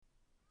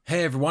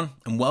Hey everyone,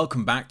 and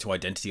welcome back to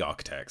Identity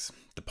Architects,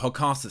 the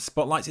podcast that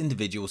spotlights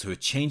individuals who are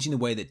changing the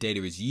way that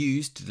data is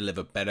used to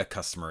deliver better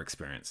customer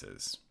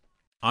experiences.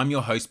 I'm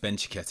your host, Ben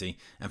Cicchetti,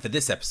 and for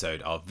this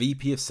episode, our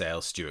VP of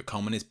Sales, Stuart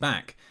Coleman, is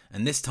back,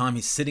 and this time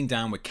he's sitting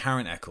down with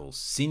Karen Eccles,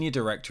 Senior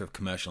Director of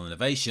Commercial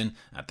Innovation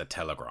at The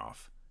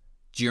Telegraph.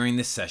 During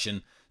this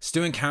session,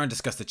 Stu and Karen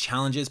discuss the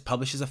challenges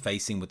publishers are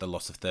facing with the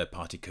loss of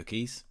third-party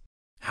cookies,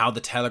 how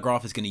The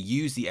Telegraph is going to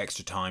use the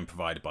extra time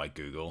provided by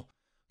Google,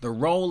 the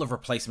role of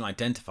replacement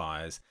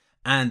identifiers,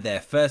 and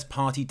their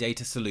first-party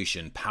data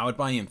solution powered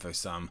by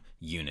InfoSum,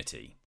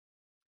 Unity.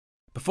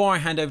 Before I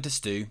hand over to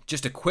Stu,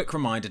 just a quick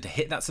reminder to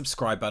hit that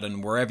subscribe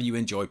button wherever you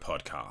enjoy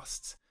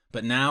podcasts.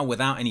 But now,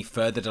 without any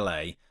further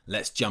delay,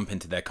 let's jump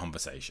into their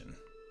conversation.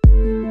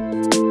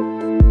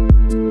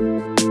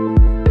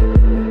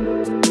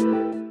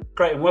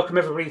 Great, and welcome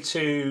everybody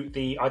to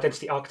the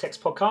Identity Architects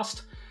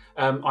podcast.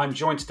 I'm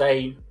joined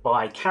today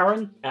by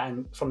Karen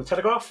from The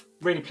Telegraph.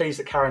 Really pleased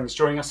that Karen's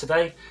joining us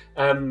today.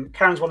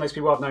 Karen's one of those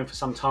people I've known for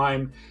some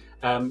time.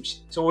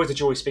 It's always a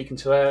joy speaking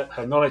to her.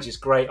 Her knowledge is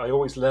great. I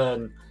always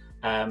learn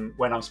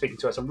when I'm speaking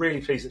to her. So I'm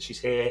really pleased that she's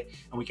here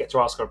and we get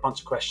to ask her a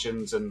bunch of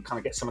questions and kind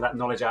of get some of that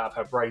knowledge out of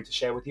her brain to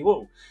share with you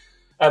all.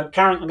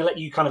 Karen, I'm going to let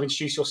you kind of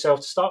introduce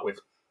yourself to start with.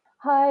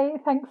 Hi,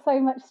 thanks so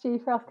much, Stu,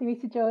 for asking me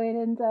to join.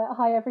 And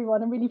hi,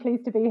 everyone. I'm really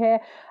pleased to be here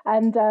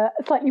and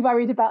slightly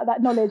worried about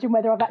that knowledge and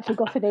whether I've actually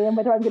got any and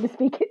whether I'm going to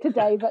speak it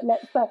today. But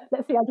let's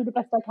see. I'll do the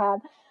best I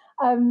can.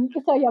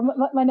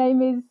 My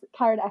name is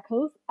Karen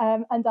Eccles,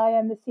 and I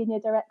am the Senior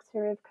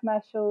Director of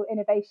Commercial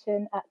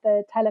Innovation at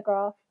The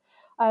Telegraph.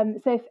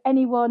 So if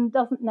anyone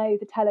doesn't know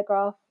The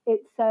Telegraph,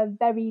 it's a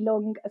very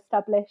long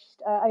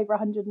established, over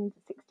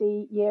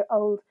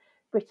 160-year-old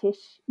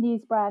British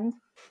news brand.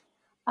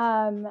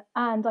 And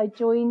I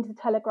joined The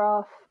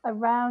Telegraph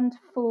around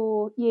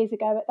 4 years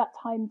ago at that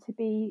time to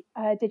be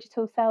a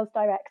digital sales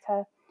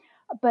director.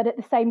 But at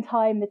the same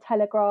time, The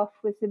Telegraph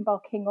was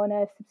embarking on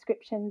a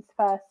subscriptions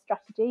first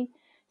strategy.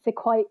 So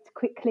quite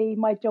quickly,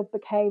 my job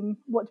became,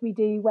 what do we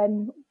do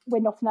when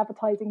we're not an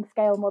advertising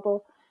scale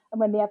model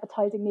and when the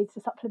advertising needs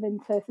to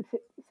supplement a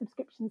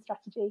subscription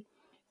strategy?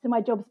 So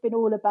my job's been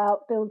all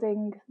about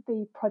building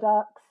the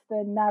products,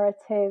 the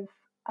narrative,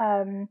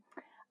 and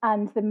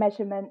the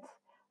measurement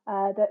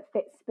that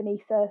fits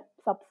beneath a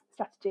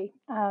sub-strategy.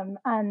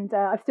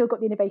 I've still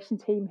got the innovation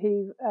team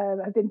who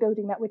have been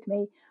building that with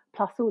me,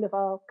 plus all of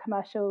our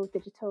commercial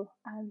digital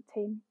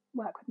team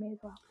work with me as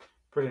well.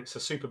 Brilliant. So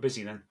super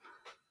busy then.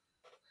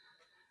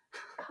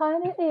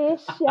 Kind of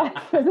ish, yes.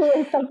 There's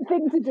always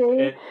something to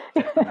do,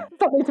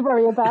 something to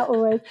worry about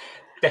always.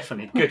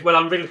 Definitely. Good. Well,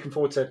 I'm really looking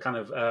forward to kind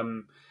of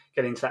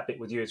getting into that bit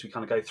with you as we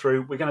kind of go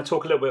through. We're going to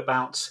talk a little bit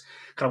about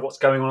kind of what's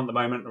going on at the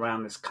moment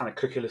around this kind of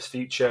cookieless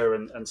future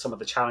and some of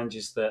the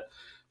challenges that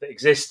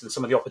exist and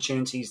some of the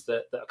opportunities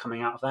that are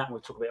coming out of that. And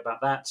we'll talk a bit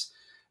about that.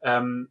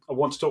 I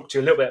want to talk to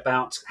you a little bit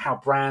about how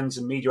brands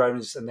and media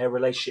owners and their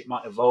relationship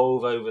might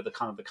evolve over the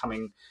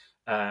coming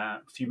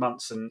few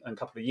months and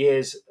couple of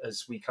years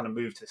as we kind of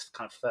move to this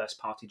kind of first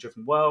party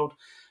driven world.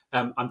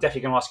 I'm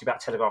definitely going to ask you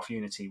about Telegraph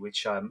Unity,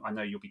 which I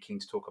know you'll be keen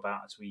to talk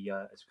about as we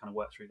kind of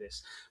work through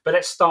this. But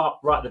let's start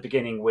right at the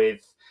beginning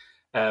with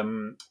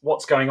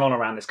what's going on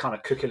around this kind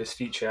of cookieless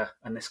future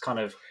and this kind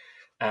of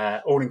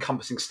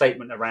all-encompassing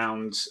statement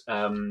around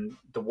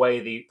the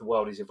way the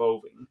world is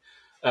evolving.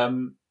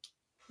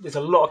 There's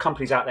a lot of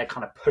companies out there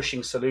kind of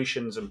pushing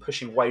solutions and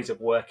pushing ways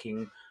of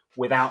working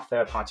without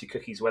third-party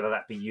cookies, whether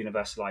that be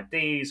universal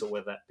IDs or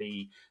whether that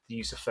be the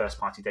use of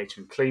first-party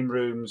data in clean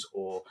rooms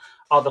or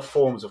other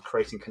forms of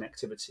creating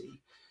connectivity.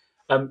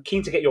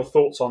 Keen to get your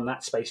thoughts on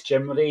that space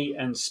generally,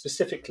 and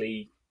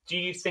specifically, do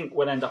you think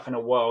we'll end up in a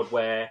world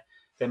where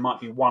there might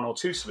be one or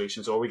two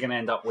solutions, or are we going to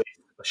end up with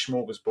a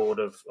smorgasbord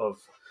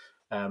of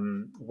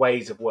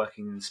ways of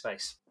working in the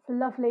space? A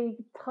lovely,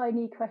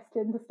 tiny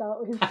question to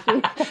start with,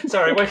 Steve.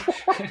 Sorry,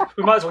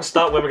 we might as well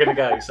start where we're going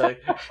to go. So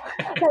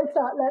let's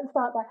start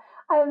there.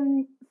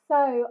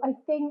 So I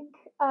think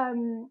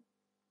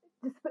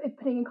just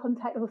putting in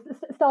context, or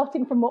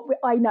starting from what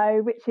I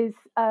know, which is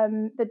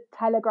the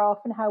Telegraph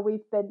and how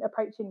we've been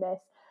approaching this,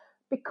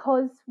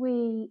 because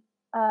we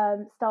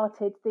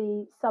started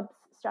the subs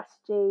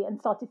strategy and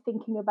started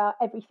thinking about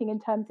everything in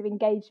terms of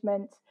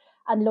engagement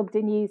and logged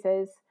in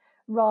users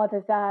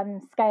rather than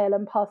scale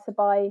and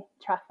passerby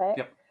traffic.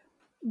 Yep.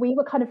 We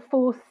were kind of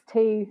forced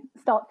to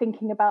start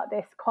thinking about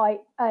this quite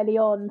early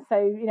on. So,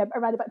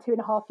 around about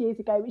 2.5 years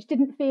ago, which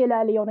didn't feel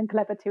early on and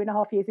clever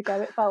 2.5 years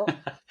ago. It felt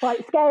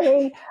quite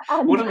scary.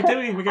 And, what are we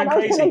doing? We're going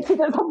crazy. At some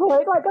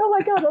point, like, oh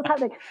my God, what's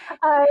happening?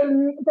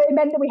 But it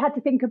meant that we had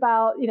to think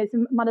about,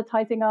 some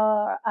monetizing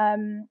our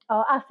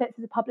assets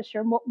as a publisher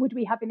and what would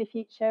we have in the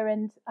future.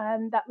 And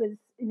that was,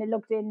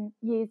 logged in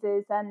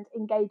users and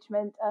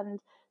engagement and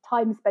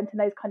time spent in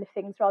those kind of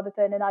things rather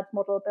than an ad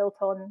model built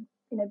on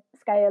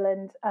scale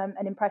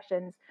and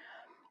impressions.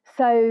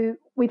 So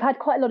we've had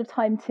quite a lot of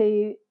time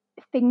to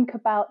think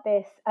about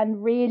this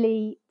and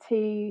really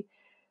to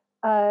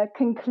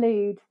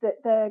conclude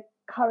that the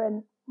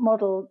current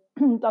model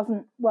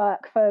doesn't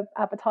work for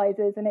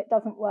advertisers and it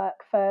doesn't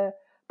work for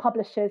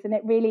publishers, and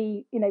it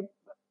really,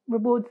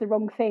 rewards the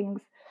wrong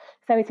things.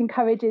 So it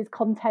encourages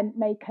content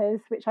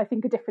makers, which I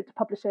think are different to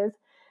publishers,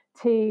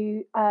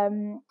 to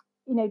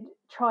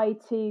try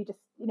to just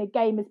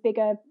game as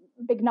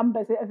big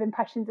numbers of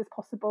impressions as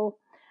possible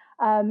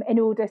in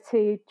order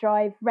to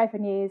drive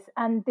revenues.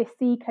 And this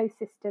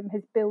ecosystem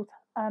has built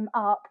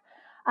up,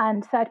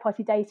 and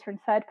third-party data and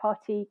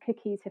third-party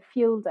cookies have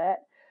fueled it,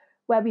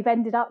 where we've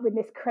ended up with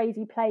this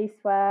crazy place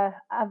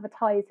where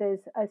advertisers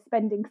are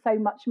spending so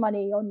much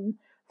money on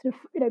sort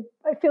of,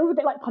 it feels a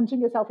bit like punching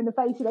yourself in the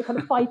face, kind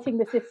of fighting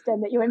the system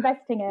that you're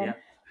investing in. Yeah.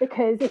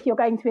 Because if you're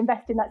going to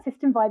invest in that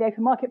system via the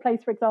open marketplace,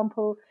 for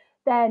example,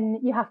 then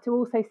you have to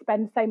also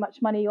spend so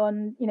much money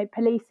on,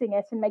 policing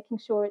it and making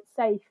sure it's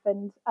safe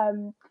and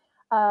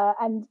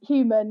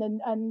human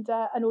and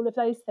all of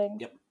those things.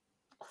 Yep.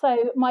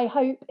 So my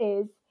hope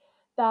is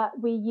that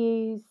we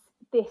use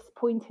this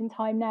point in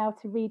time now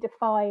to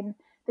redefine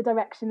the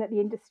direction that the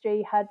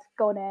industry had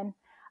gone in.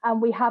 And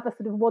we have a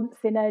sort of once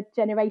in a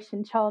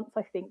generation chance,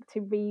 I think,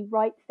 to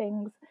rewrite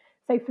things.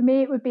 So for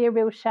me, it would be a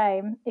real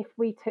shame if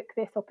we took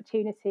this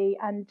opportunity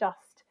and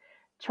just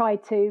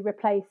tried to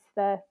replace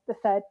the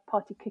third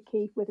party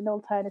cookie with an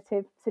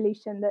alternative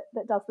solution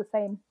that does the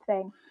same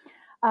thing.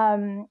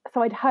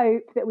 So I'd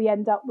hope that we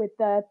end up with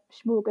the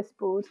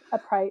smorgasbord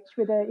approach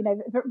with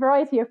a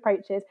variety of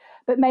approaches,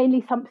 but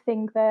mainly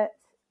something that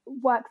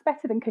works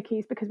better than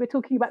cookies, because we're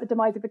talking about the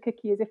demise of a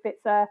cookie as if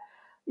it's a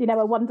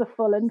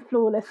wonderful and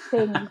flawless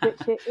thing,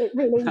 which it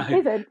really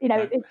isn't.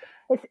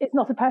 It's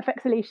not a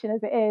perfect solution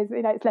as it is.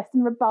 It's less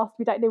than robust.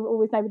 We don't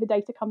always know where the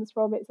data comes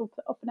from. It's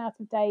often out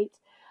of date,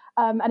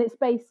 and it's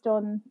based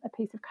on a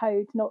piece of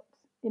code, not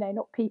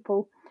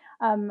people,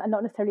 and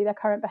not necessarily their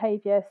current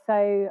behaviour.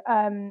 So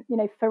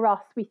for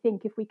us, we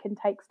think if we can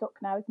take stock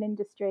now as an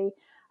industry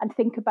and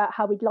think about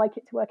how we'd like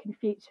it to work in the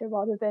future,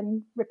 rather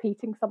than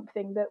repeating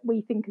something that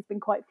we think has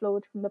been quite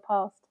flawed from the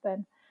past,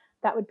 then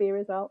that would be a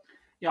result.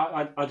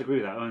 Yeah, I'd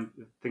agree with that.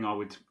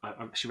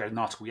 I actually read an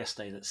article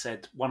yesterday that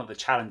said one of the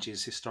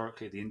challenges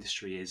historically of the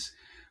industry is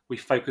we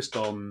focused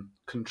on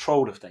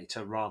control of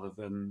data rather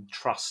than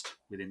trust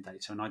within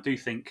data. And I do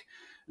think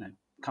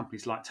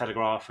companies like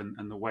Telegraph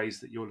and the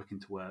ways that you're looking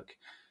to work,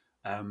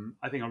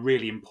 I think a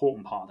really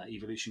important part of that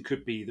evolution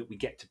could be that we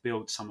get to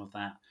build some of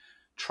that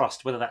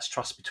trust, whether that's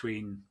trust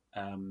between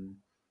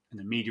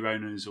media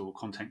owners or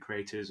content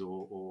creators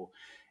or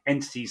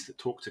entities that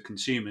talk to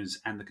consumers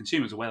and the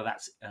consumers, or whether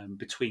that's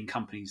between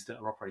companies that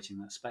are operating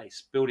in that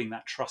space. Building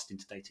that trust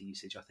into data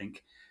usage, I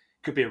think,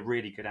 could be a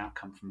really good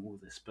outcome from all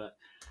of this. But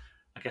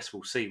I guess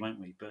we'll see, won't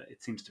we? But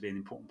it seems to be an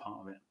important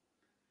part of it.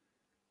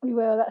 We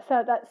will.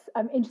 That's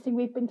interesting.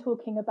 We've been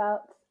talking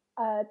about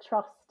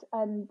trust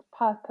and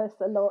purpose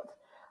a lot,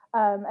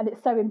 and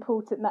it's so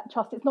important, that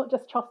trust. It's not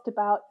just trust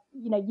about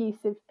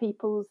use of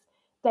people's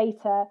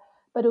data,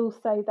 but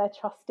also their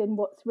trust in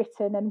what's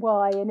written and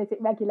why, and is it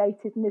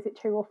regulated, and is it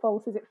true or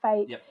false, is it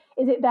fake, Yep.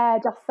 Is it there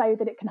just so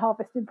that it can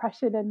harvest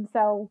impression and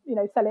sell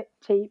it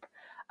cheap,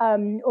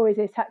 or is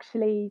it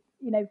actually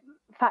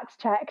fact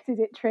checked, is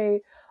it true?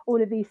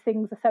 All of these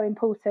things are so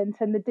important,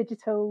 and the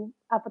digital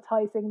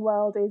advertising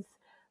world is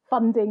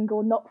funding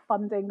or not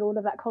funding all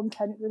of that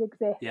content that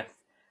exists. Yeah.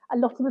 A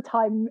lot of the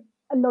time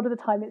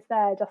it's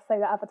there just so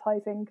that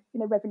advertising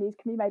revenues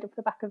can be made off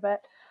the back of it.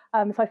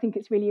 So I think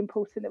it's really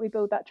important that we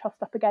build that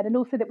trust up again, and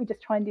also that we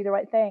just try and do the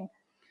right thing.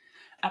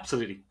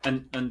 Absolutely.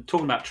 And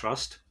talking about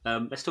trust,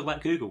 let's talk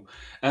about Google.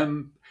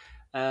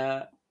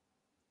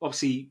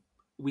 Obviously,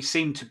 we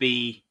seem to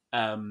be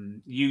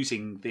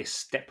using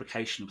this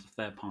deprecation of the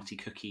third-party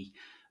cookie,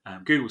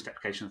 Google's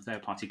deprecation of the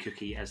third-party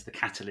cookie, as the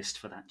catalyst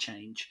for that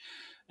change.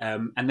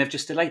 And they've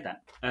just delayed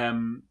that.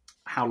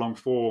 How long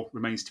for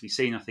remains to be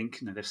seen. I think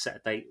they've set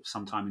a date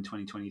sometime in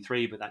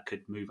 2023, but that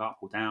could move up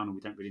or down, and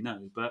we don't really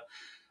know. But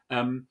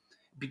it'd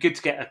be good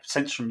to get a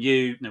sense from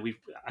you.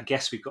 I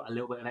guess we've got a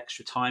little bit of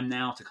extra time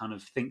now to kind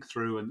of think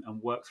through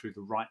and work through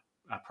the right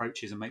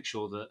approaches and make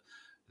sure that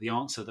the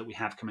answer that we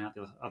have coming out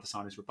the other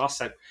side is robust.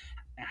 So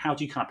how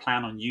do you kind of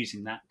plan on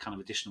using that kind of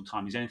additional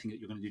time? Is there anything that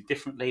you're going to do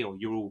differently, or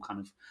you're all kind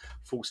of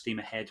full steam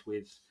ahead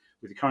with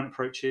the current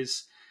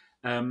approaches?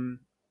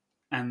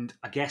 And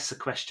I guess a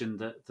question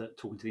that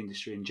talking to the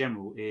industry in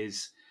general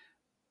is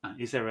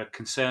there a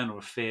concern or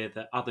a fear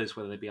that others,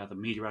 whether they be other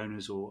media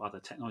owners or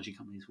other technology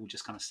companies, will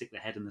just kind of stick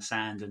their head in the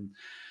sand and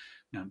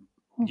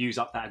use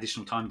up that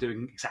additional time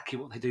doing exactly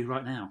what they do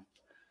right now?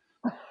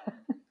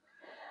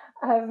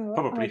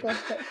 Probably.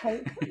 Let's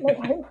hope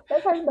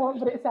not,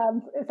 but it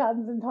sounds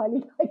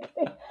entirely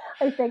likely,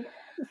 I think.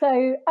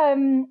 So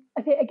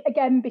I think,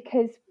 again,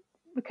 because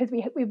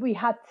we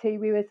had to,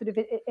 we were sort of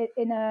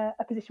in a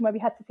position where we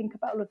had to think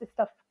about all of this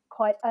stuff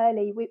quite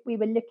early. We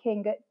were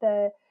looking at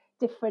the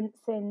difference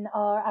in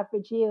our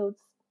average yields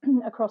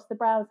across the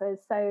browsers.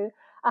 So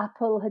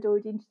Apple had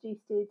already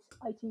introduced its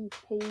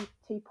ITP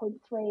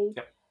 2.3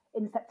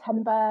 in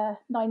September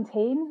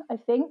 19, I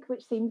think,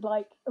 which seems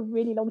like a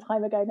really long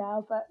time ago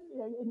now, but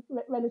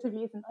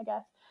relatively isn't, I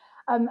guess.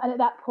 And at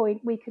that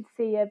point, we could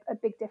see a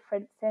big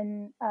difference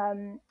in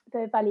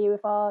the value of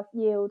our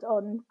yield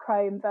on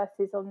Chrome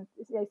versus on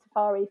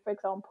Safari, for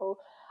example.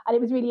 And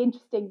it was really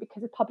interesting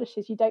because as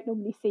publishers, you don't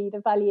normally see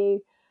the value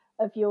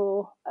of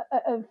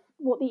of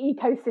what the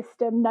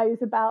ecosystem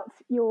knows about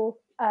your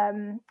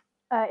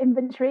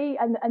inventory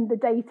and the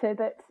data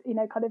that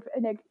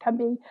can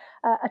be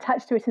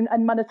attached to it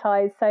and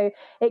monetized. So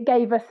it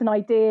gave us an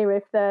idea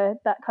of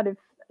that kind of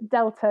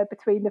delta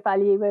between the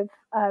value of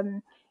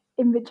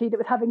inventory that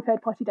was having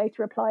third-party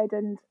data applied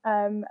and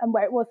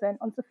where it wasn't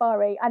on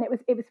Safari, and it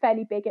was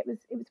fairly big. It was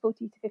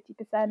 40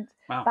 to 50%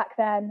 back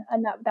then,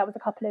 and that was a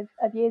couple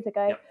of years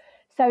ago. Yep.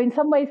 So in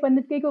some ways, when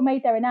the Google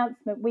made their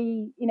announcement,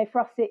 for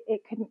us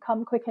it couldn't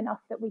come quick enough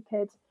that we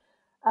could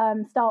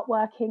start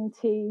working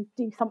to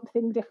do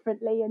something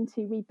differently and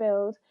to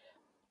rebuild,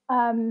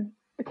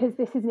 because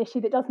this is an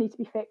issue that does need to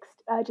be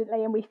fixed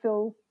urgently, and we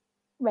feel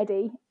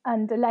ready.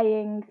 And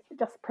delaying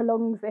just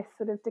prolongs this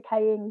sort of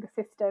decaying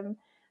system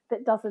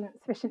that doesn't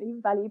sufficiently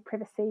value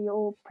privacy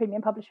or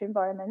premium publisher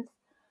environments.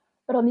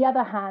 But on the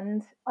other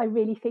hand, I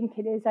really think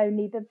it is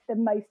only the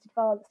most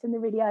advanced and the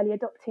really early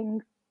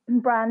adopting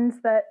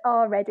brands that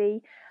are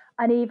ready.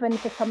 And even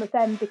for some of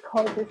them,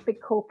 because as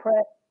big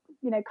corporate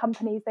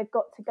companies, they've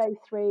got to go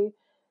through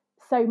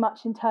so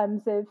much in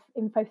terms of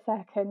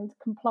InfoSec and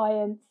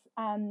compliance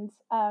and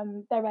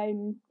their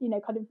own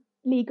kind of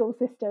legal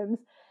systems.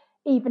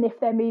 Even if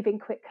they're moving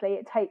quickly,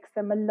 it takes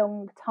them a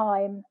long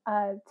time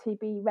to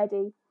be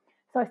ready.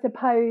 So I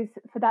suppose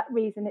for that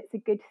reason, it's a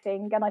good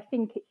thing. And I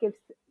think it gives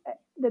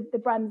the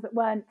brands that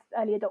weren't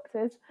early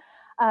adopters,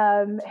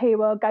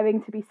 who are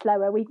going to be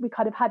slower, we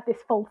kind of had this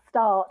false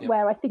start. Yep.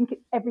 Where I think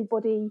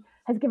everybody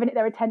has given it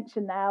their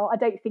attention now. I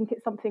don't think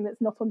it's something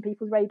that's not on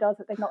people's radars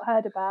that they've not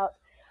heard about,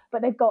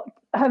 but they've got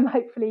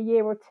hopefully a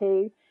year or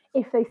two,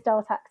 if they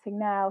start acting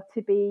now,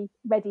 to be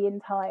ready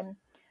in time.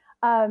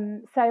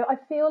 So I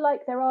feel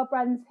like there are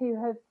brands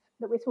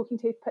that we're talking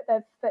to put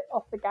their foot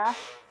off the gas,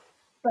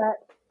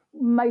 but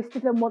most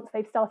of them, once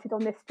they've started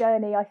on this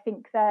journey, I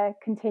think they're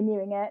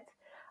continuing it.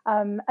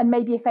 And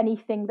maybe if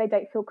anything, they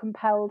don't feel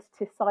compelled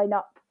to sign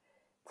up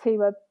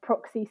to a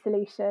proxy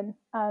solution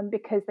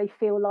because they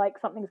feel like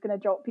something's going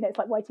to drop. It's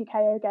like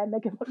Y2K again. They're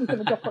going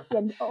to drop off the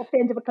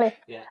end of a cliff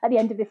at the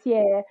end of this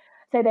year.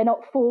 So they're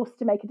not forced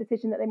to make a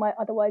decision that they might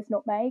otherwise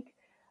not make.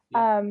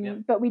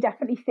 But we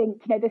definitely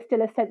think, there's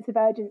still a sense of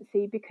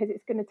urgency because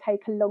it's going to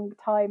take a long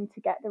time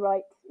to get the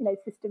right,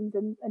 systems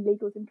and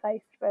legals in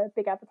place for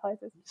big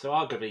advertisers. So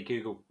arguably,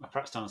 Google have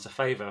perhaps done us a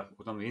favour,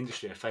 or done the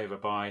industry a favour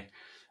by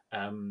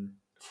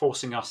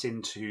forcing us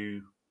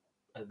into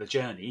the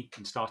journey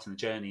and starting the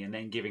journey, and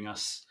then giving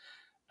us,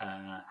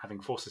 having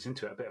forced us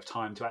into it, a bit of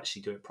time to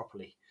actually do it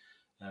properly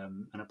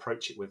and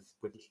approach it with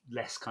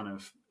less kind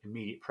of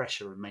immediate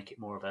pressure and make it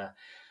more of a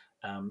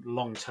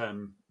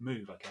long-term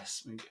move, I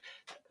guess.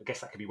 I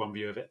guess that could be one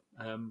view of it.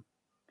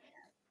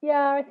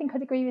 Yeah, I think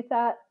I'd agree with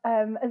that.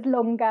 As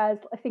long as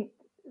I think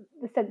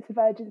the sense of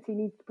urgency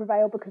needs to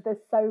prevail, because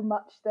there's so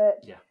much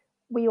that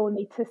we all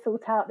need to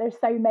sort out. There's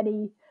so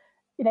many,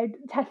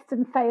 tests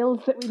and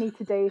fails that we need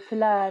to do to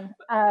learn.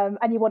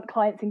 And you want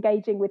clients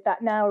engaging with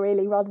that now,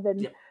 really, rather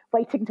than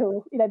waiting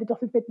till, the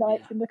dot of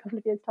midnight in a couple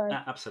of years' time.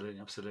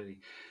 Absolutely.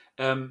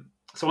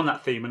 So on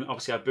that theme, and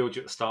obviously I billed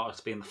you at the start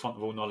as being the font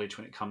of all knowledge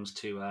when it comes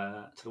to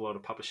the world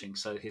of publishing,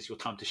 so here's your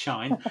time to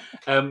shine.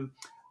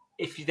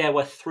 If there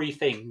were 3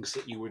 things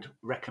that you would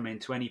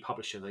recommend to any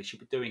publisher they should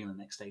be doing in the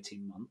next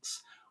 18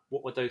 months,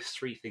 what would those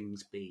 3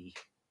 things be?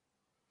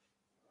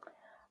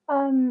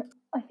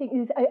 I think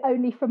it's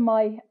only from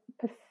my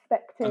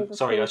perspective.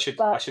 Sorry, I should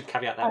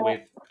caveat that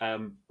with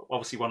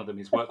obviously one of them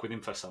is work with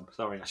InfoSum.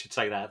 Sorry, I should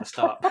say that at the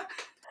start.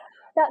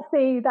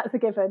 That's a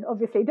given,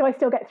 obviously. Do I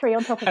still get 3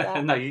 on top of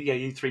that? No,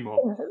 you 3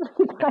 more.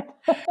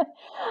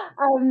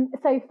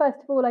 So first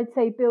of all, I'd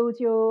say build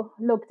your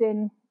logged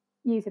in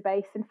user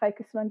base and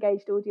focus on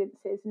engaged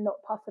audiences and not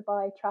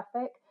passerby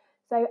traffic.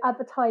 So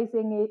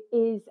advertising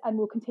is and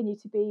will continue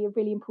to be a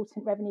really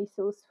important revenue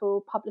source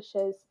for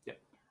publishers. Yep.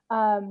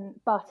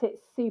 But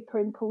it's super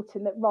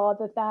important that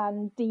rather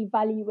than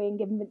devaluing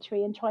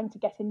inventory and trying to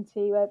get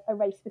into a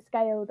race for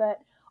scale, that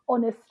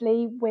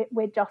honestly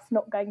we're just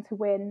not going to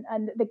win,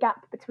 and the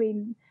gap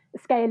between the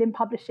scale in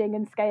publishing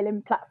and scale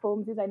in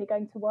platforms is only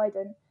going to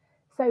widen.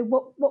 So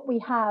what we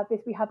have is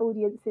we have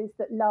audiences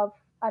that love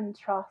and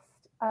trust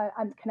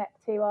and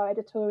connect to our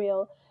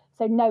editorial.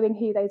 So knowing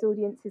who those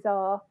audiences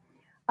are,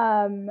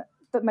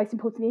 but most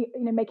importantly,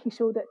 making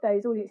sure that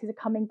those audiences are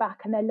coming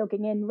back and they're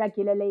logging in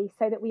regularly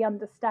so that we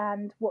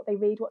understand what they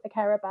read, what they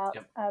care about.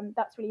 Yep.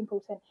 That's really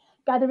important.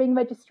 Gathering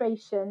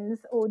registrations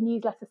or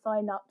newsletter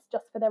sign-ups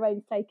just for their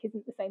own sake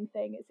isn't the same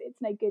thing.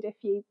 It's no good if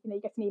you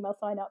get an email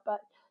sign-up, but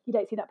you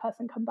don't see that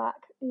person come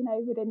back,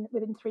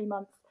 within 3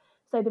 months.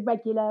 So the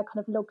regular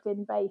kind of logged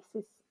in base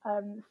is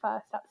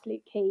first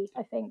absolute key,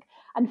 I think.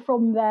 And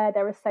from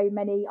there are so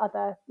many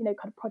other, kind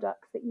of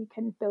products that you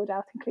can build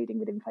out, including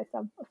with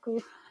InfoSum, of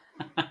course.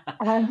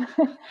 And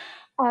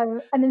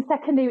then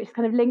secondly, which is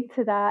kind of linked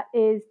to that,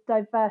 is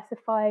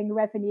diversifying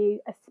revenue,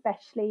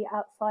 especially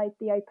outside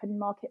the open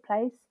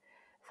marketplace.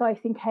 So I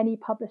think any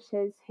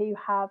publishers who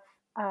have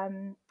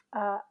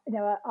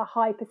a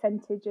high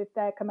percentage of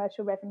their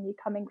commercial revenue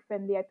coming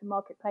from the open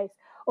marketplace,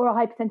 or a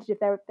high percentage of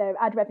their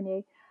ad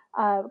revenue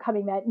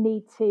coming there,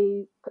 need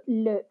to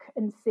look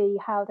and see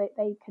how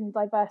they can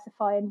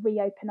diversify and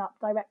reopen up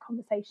direct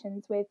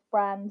conversations with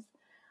brands,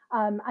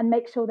 and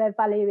make sure they're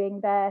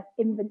valuing their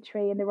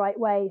inventory in the right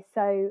way.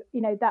 So,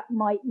 that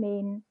might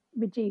mean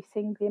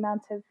reducing the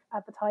amount of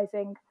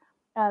advertising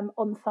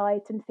on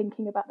site and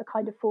thinking about the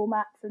kind of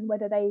formats and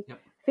whether they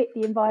fit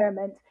the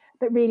environment,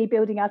 but really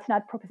building out an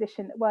ad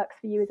proposition that works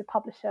for you as a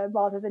publisher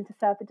rather than to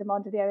serve the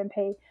demand of the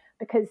OMP,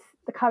 because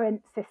the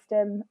current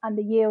system and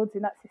the yields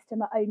in that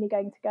system are only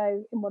going to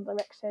go in one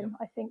direction,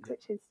 I think,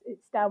 which is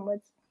it's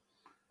downwards.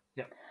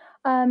 Yeah.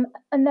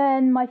 And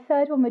then my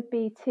third one would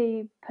be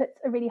to put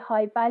a really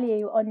high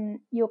value on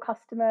your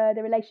customer,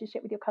 the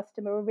relationship with your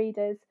customer or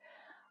readers,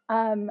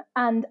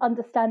 and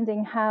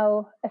understanding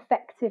how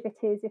effective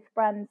it is if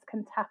brands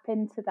can tap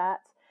into that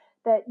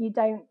you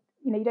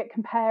don't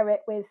compare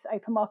it with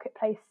open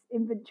marketplace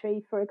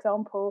inventory, for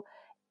example.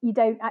 You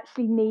don't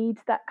actually need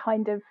that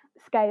kind of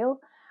scale.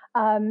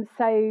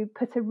 So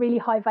put a really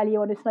high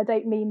value on it, and I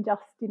don't mean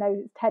just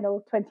 10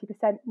 or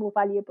 20% more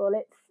valuable.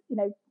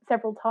 It's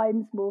several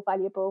times more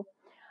valuable,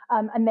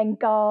 and then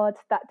guard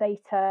that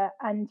data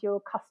and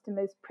your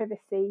customers'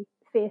 privacy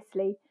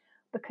fiercely,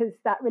 because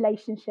that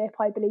relationship,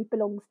 I believe,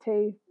 belongs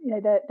to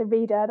the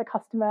reader, the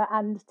customer,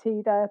 and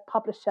to the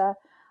publisher,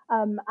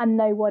 and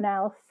no one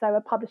else. So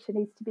a publisher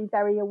needs to be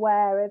very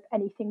aware of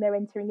anything they're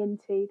entering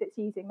into that's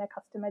using their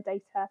customer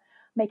data,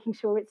 making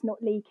sure it's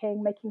not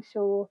leaking, making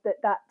sure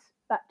that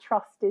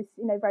trust is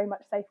very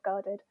much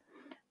safeguarded,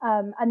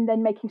 and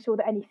then making sure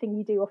that anything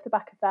you do off the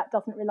back of that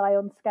doesn't rely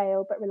on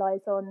scale but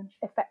relies on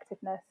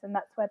effectiveness, and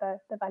that's where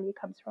the value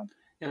comes from.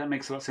 Yeah, that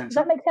makes a lot of sense.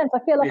 Does that make sense? I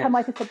feel like I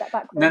might have said that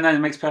backwards. No, it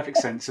makes perfect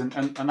sense. And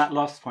that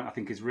last point I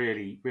think is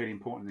really, really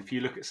important. If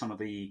you look at some of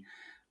the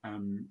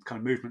kind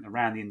of movement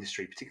around the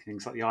industry, particularly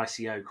things like the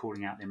ICO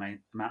calling out the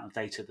amount of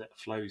data that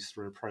flows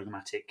through a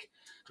programmatic,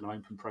 kind of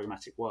open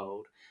programmatic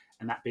world,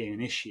 and that being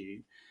an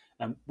issue,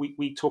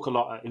 we talk a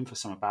lot at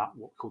Infosum about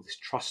what we call this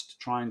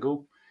trust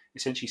triangle,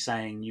 essentially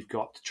saying you've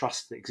got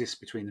trust that exists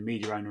between the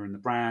media owner and the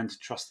brand,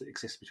 trust that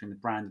exists between the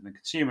brand and the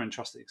consumer, and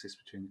trust that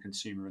exists between the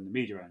consumer and the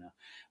media owner.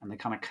 And they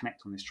kind of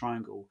connect on this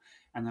triangle.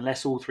 And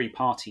unless all three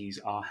parties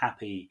are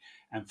happy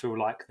and feel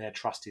like their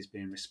trust is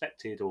being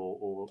respected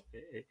or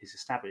is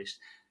established,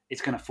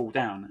 it's going to fall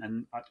down.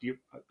 And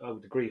I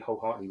would agree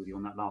wholeheartedly with you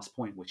on that last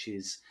point, which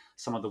is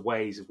some of the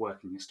ways of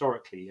working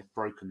historically have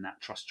broken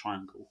that trust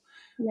triangle.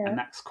 Yeah. And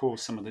that's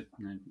caused some of the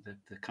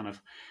kind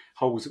of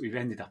holes that we've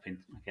ended up in,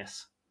 I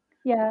guess.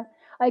 Yeah,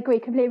 I agree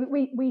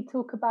completely. We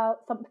talk about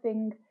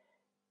something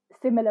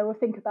similar, or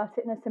think about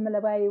it in a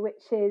similar way,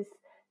 which is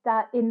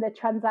that in the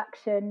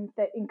transaction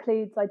that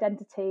includes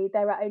identity,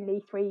 there are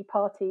only three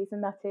parties,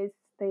 and that is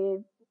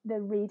the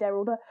reader,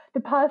 or the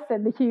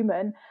person, the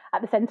human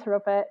at the centre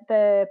of it,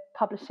 the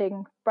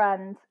publishing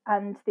brand,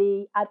 and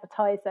the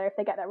advertiser, if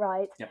they get that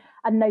right. Yep.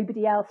 And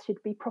nobody else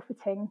should be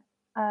profiting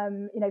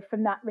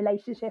from that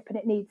relationship, and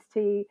it needs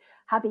to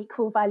have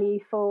equal value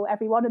for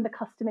everyone, and the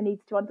customer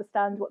needs to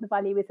understand what the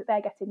value is that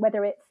they're getting,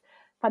 whether it's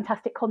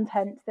fantastic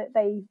content that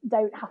they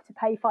don't have to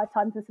pay 5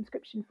 times the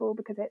subscription for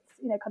because it's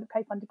kind of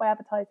co-funded by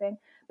advertising,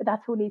 but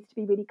that all needs to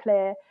be really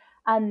clear.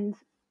 And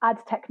ad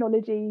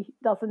technology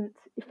doesn't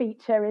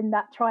feature in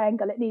that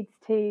triangle. It needs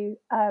to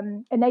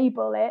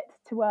enable it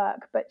to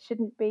work, but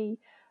shouldn't be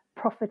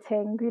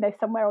profiting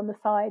somewhere on the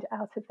side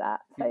out of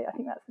that. So I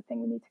think that's the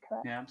thing we need to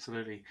correct. Yeah,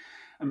 absolutely.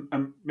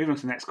 Moving on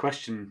to the next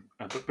question,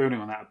 but building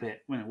on that a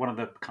bit, one of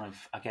the kind of,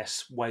 I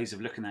guess, ways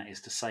of looking at it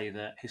is to say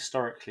that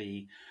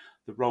historically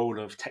the role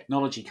of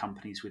technology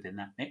companies within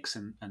that mix,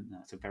 and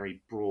that's a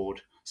very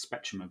broad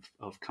spectrum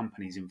of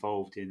companies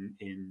involved in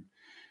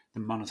the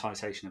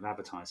monetization of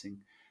advertising.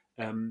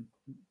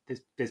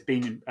 There's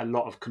been a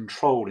lot of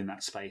control in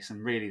that space,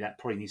 and really that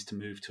probably needs to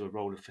move to a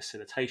role of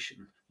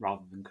facilitation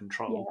rather than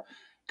control. Yeah.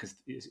 Because,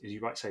 as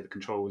you right say, the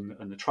control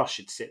and the trust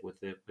should sit with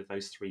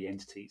those three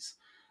entities.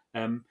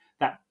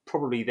 That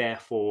probably,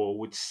 therefore,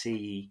 would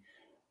see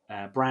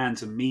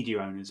brands and media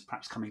owners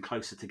perhaps coming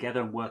closer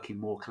together and working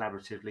more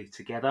collaboratively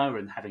together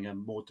and having a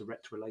more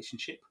direct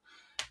relationship.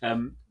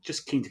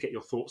 Just keen to get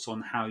your thoughts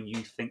on how you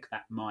think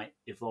that might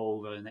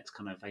evolve over the next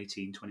kind of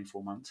 18,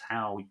 24 months,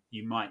 how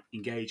you might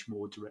engage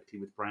more directly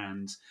with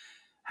brands,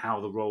 how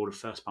the role of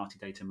first-party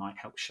data might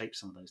help shape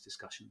some of those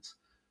discussions.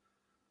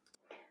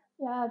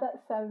 Yeah,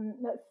 that's a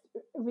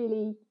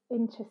really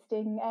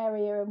interesting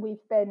area, and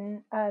we've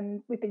been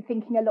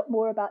thinking a lot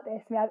more about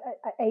this. I mean,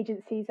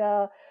 agencies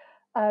are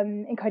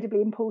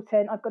incredibly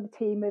important. I've got a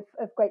team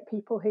of great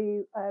people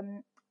who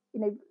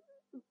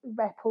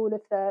rep all of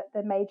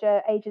the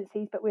major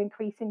agencies, but we're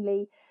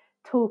increasingly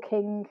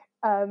talking.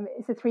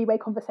 It's a 3-way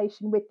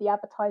conversation with the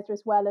advertiser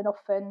as well, and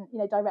often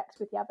direct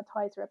with the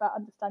advertiser about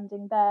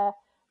understanding their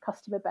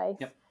customer base.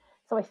 Yep.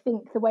 So I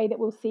think the way that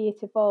we'll see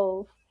it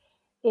evolve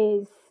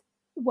is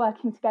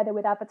working together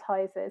with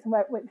advertisers, and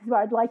this is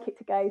where I'd like it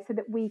to go, so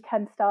that we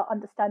can start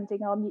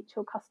understanding our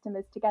mutual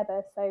customers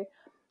together. So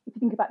if you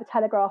think about the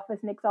Telegraph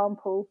as an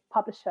example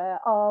publisher,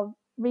 our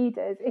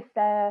readers, if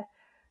they're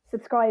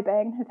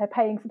subscribing, if they're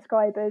paying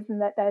subscribers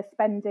and that they're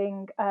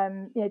spending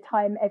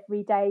time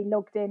every day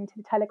logged into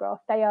the Telegraph,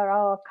 they are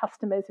our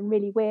customers, and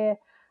really we're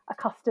a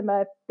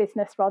customer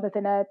business rather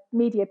than a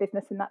media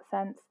business in that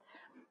sense.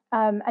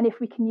 And if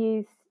we can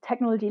use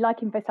technology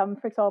like InfoSum,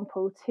 for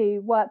example, to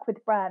work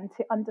with brand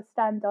to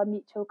understand our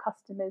mutual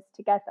customers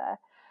together,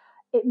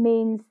 it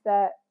means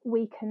that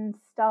we can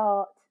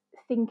start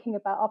thinking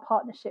about our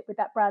partnership with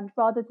that brand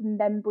rather than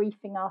them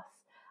briefing us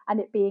and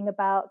it being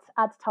about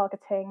ad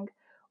targeting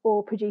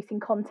or producing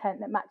content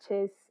that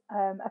matches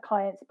a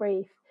client's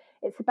brief.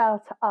 It's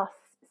about us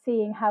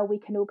seeing how we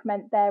can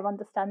augment their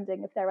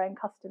understanding of their own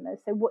customers.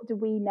 So what do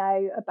we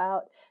know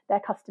about their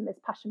customers'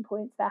 passion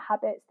points, their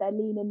habits, their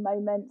lean-in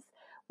moments,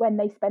 when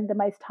they spend the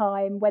most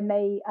time, when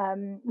they,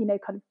 kind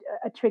of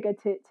are triggered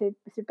to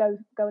sort of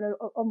go on an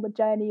onward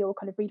journey or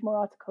kind of read more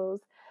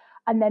articles,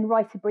 and then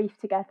write a brief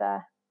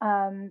together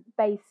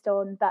based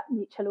on that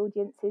mutual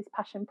audience's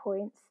passion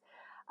points.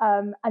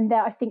 And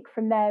there, I think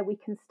from there we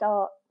can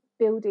start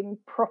building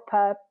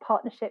proper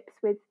partnerships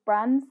with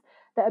brands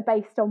that are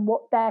based on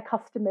what their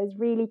customers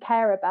really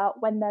care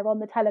about when they're on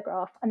the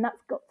Telegraph, and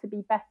that's got to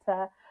be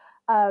better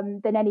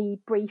than any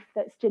brief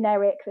that's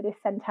generic that is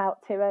sent out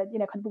to a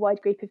kind of a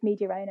wide group of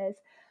media owners.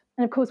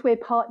 And of course, we're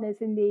partners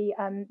in the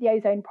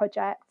Ozone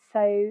project,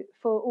 so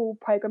for all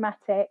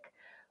programmatic,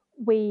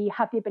 we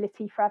have the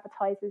ability for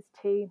advertisers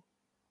to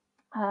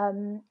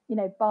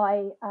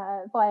buy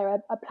via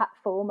a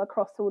platform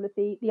across all of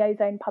the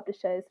Ozone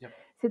publishers. Yep.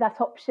 So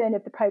that option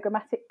of the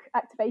programmatic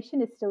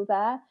activation is still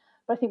there.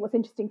 But I think what's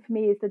interesting for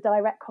me is the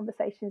direct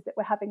conversations that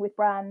we're having with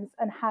brands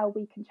and how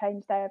we can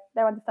change their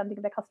understanding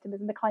of their customers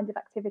and the kind of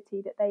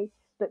activity that they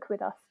book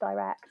with us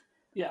direct.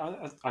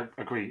 Yeah, I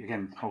agree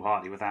again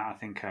wholeheartedly with that. I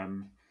think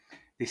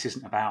this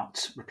isn't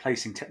about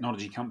replacing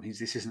technology companies.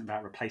 This isn't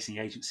about replacing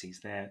agencies.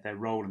 Their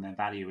role and their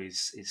value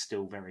is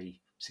still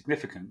very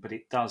significant, but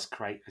it does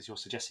create, as you're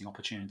suggesting,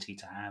 opportunity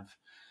to have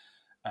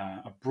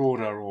a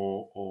broader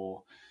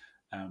or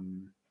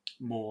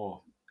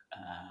more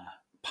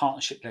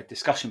partnership-led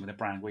discussion with a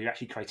brand where you're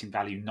actually creating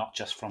value not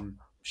just from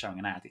showing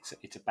an ad.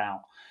 It's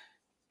about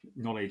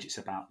knowledge, it's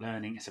about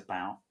learning, it's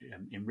about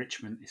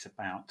enrichment, it's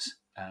about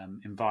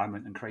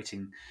environment and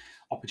creating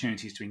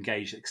opportunities to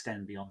engage that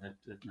extend beyond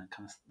the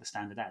kind of the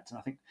standard ads. And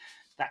I think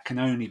that can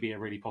only be a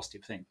really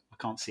positive thing. I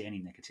can't see any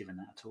negative in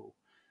that at all.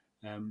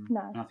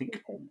 No, and I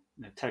think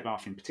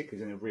Telegraph in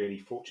particular is in a really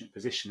fortunate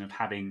position of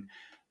having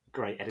a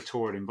great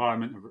editorial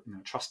environment,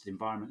 a trusted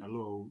environment, a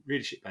loyal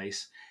readership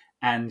base,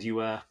 and you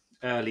were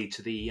early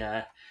to the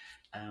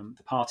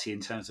party in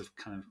terms of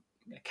kind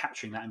of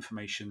capturing that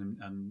information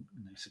and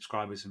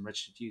subscribers and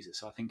registered users.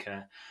 So I think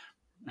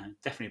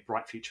definitely a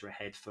bright future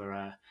ahead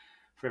for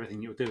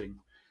everything you're doing.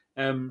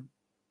 On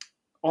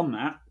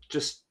that,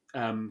 just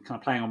kind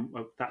of playing on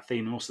that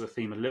theme and also the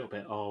theme a little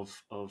bit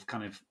of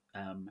kind of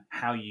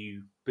how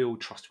you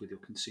build trust with your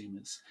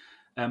consumers.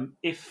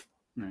 If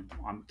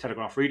I'm a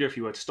Telegraph reader, if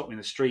you were to stop me in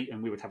the street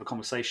and we would have a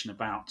conversation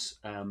about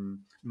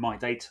my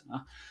data,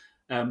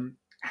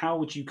 how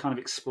would you kind of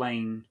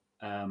explain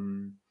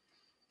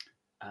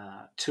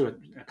to a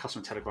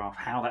customer Telegraph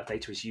how that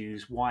data is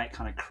used, why it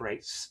kind of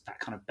creates that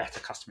kind of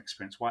better customer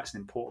experience, why it's an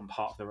important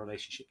part of the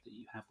relationship that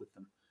you have with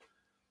them?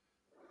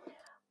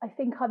 I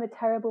think I'm a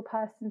terrible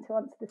person to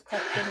answer this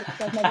question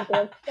because I've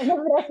never been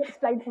able to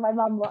explain to my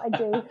mum what I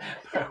do.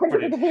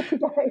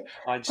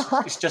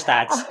 It's just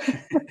ads.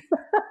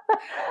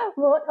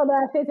 What on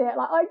earth is it?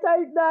 Like, I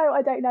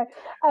don't know.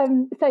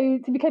 So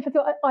to be clear,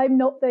 I'm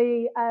not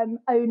the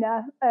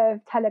owner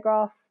of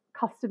Telegraph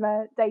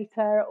customer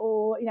data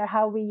or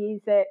how we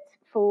use it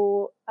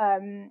for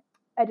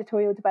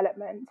editorial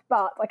development,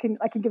 but I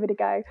can give it a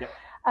go. Yep.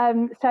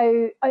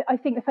 So I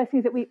think the first thing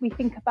is that we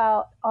think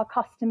about our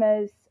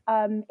customers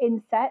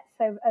in sets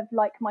of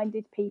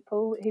like-minded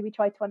people who we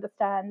try to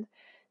understand.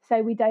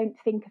 So we don't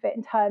think of it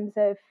in terms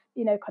of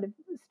kind of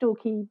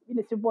stalky,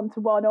 sort of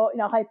one-to-one or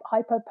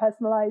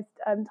hyper-personalized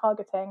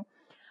targeting.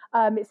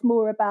 It's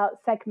more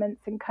about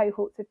segments and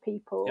cohorts of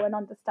people. Yep. And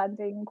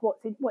understanding what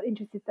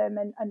interested them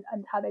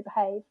and how they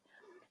behave.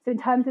 So in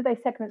terms of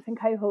those segments and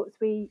cohorts,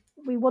 we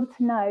want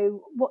to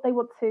know what they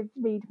want to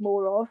read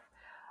more of,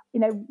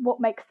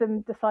 what makes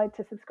them decide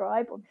to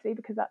subscribe, obviously,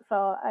 because that's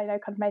our, kind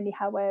of mainly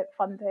how we're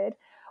funded.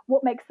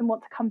 What makes them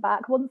want to come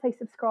back once they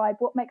subscribe?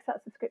 What makes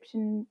that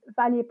subscription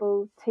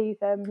valuable to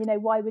them?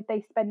 Why would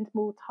they spend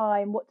more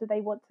time? What do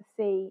they want to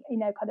see?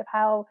 Kind of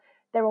how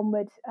their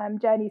onward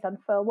journeys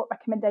unfurl, what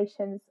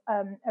recommendations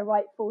are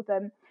right for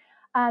them.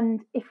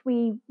 And if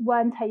we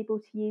weren't able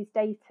to use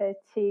data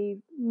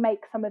to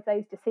make some of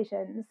those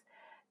decisions,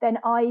 then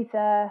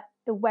either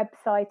the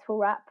website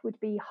or app would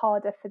be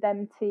harder for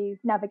them to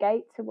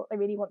navigate to what they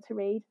really want to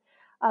read,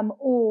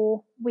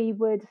 or we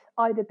would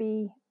either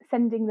be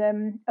sending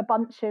them a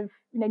bunch of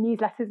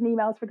newsletters and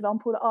emails, for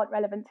example, that aren't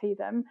relevant to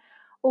them,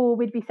 or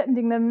we'd be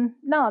sending them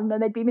none,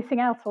 and they'd be missing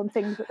out on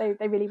things that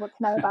they really want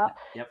to know about.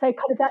 Yep. So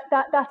kind of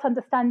that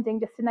understanding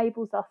just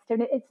enables us to,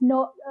 and it's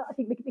not, I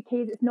think the key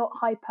is it's not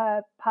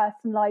hyper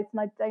personalized,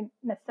 and I don't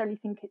necessarily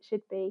think it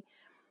should be.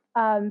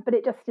 But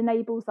it just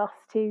enables us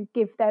to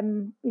give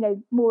them,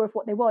 more of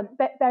what they want.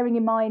 Bearing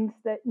in mind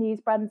that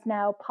news brands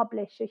now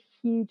publish a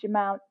huge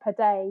amount per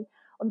day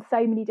on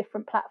so many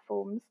different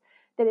platforms,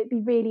 that it'd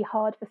be really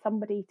hard for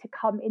somebody to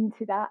come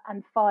into that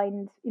and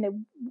find,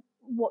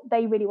 what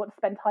they really want to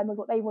spend time with,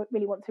 what they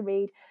really want to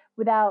read,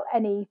 without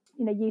any,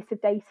 use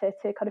of data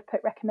to kind of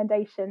put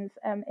recommendations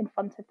in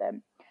front of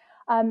them.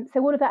 So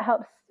all of that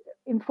helps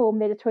inform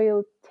the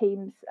editorial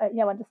team's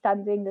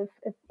understanding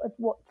of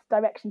what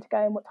direction to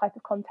go and what type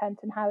of content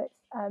and how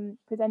it's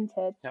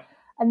presented. Yep.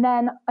 And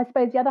then I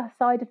suppose the other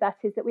side of that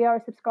is that we are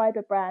a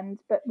subscriber brand,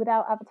 but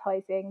without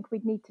advertising,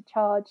 we'd need to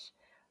charge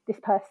this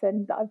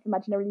person that I've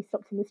imaginarily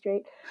stopped in the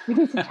street. We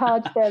need to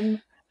charge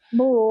them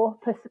more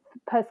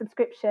per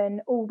subscription,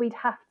 or we'd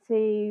have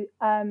to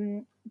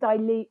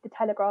dilute the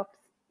Telegraph's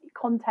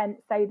content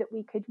so that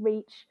we could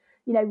reach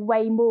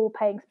way more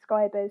paying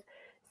subscribers.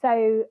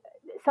 So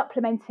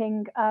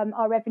supplementing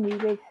our revenue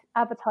with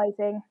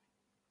advertising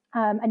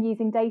and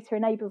using data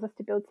enables us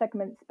to build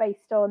segments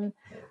based on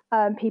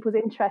people's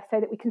interests so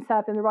that we can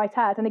serve them the right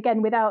ad. And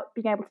again, without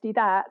being able to do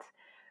that,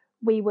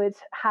 we would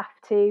have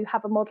to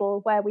have a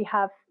model where we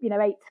have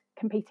 8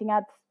 competing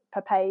ads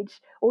per page,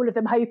 all of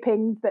them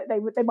hoping that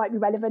they might be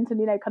relevant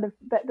and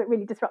but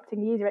really disrupting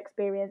the user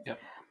experience. Yep.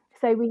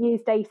 So we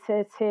use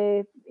data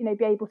to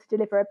be able to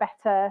deliver a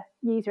better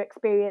user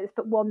experience,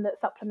 but one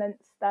that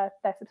supplements their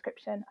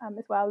subscription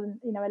as well,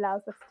 and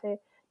allows us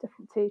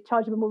to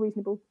charge them a more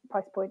reasonable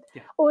price point.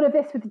 Yeah. All of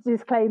this with the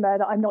disclaimer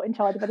that I'm not in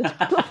charge of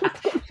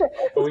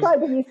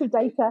describing the use of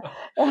data.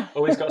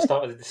 Always got to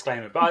start with a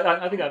disclaimer, but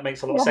I think that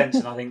makes a lot of sense,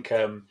 and I think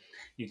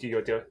you do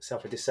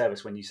yourself a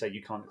disservice when you say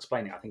you can't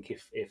explain it. I think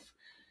if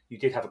you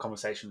did have a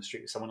conversation on the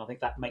street with someone, I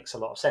think that makes a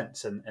lot of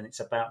sense, and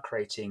it's about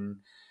creating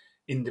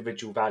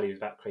individual value,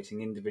 about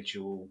creating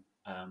individual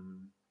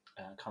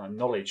kind of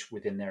knowledge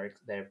within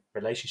their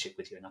relationship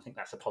with you, and I think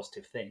that's a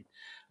positive thing.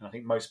 And I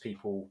think most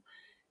people,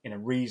 in a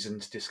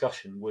reasoned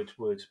discussion, would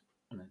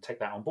take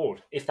that on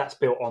board. If that's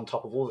built on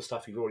top of all the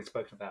stuff you've already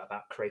spoken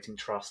about creating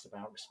trust,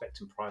 about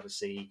respecting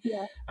privacy,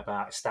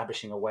 about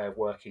establishing a way of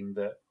working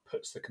that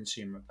puts the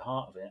consumer at the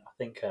heart of it,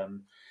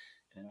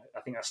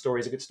 I think that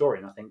story is a good story,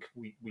 and I think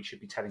we should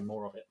be telling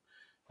more of it.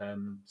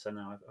 So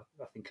no,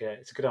 I think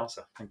it's a good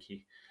answer. Thank you.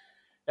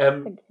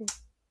 Thank you.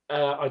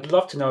 I'd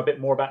love to know a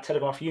bit more about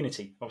Telegraph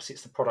Unity. Obviously,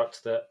 it's the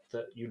product that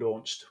you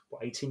launched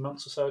 18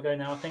 months or so ago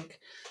now, I think,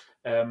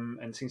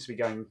 and seems to be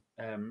going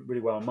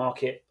really well on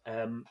market.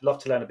 Love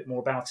to learn a bit more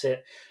about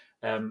it,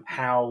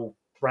 how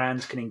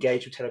brands can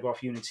engage with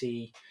Telegraph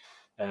Unity,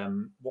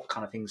 what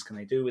kind of things can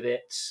they do with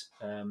it,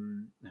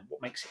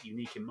 what makes it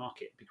unique in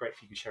market. It'd be great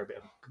if you could share a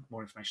bit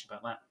more information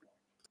about that.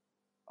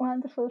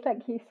 Wonderful,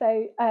 thank you.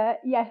 So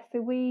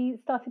so we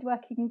started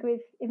working with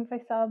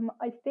InfoSum,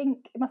 I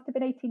think it must have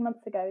been 18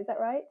 months ago, is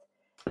that right?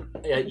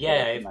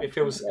 It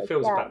feels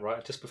about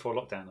right, just before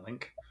lockdown, I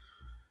think.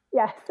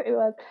 Yes, it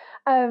was.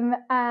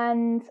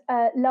 And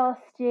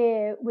last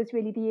year was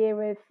really the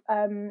year of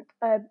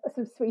a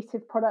sort of suite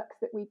of products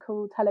that we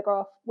call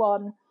Telegraph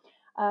One.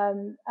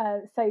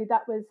 So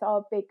that was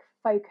our big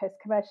focus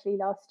commercially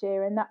last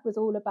year, and that was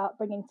all about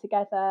bringing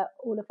together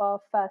all of our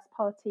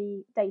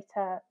first-party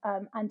data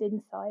and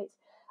insight,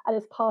 and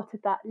as part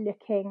of that,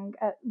 looking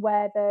at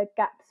where the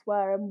gaps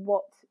were and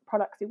what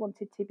products we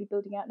wanted to be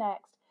building out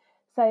next.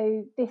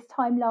 So this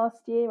time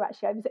last year,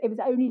 actually, it was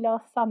only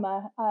last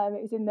summer.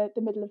 It was in the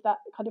middle of that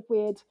kind of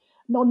weird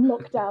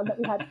non-lockdown that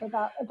we had for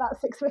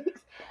about 6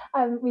 weeks.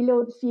 We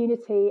launched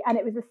Unity, and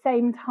it was the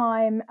same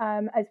time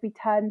as we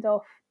turned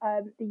off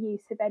the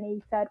use of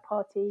any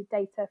third-party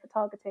data for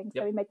targeting.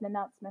 So we made an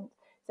announcement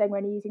saying we're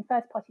only using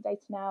first-party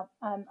data now,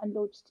 and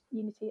launched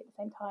Unity at the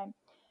same time.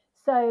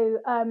 So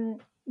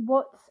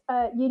what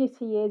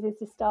Unity is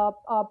just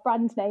our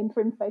brand name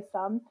for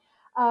InfoSum.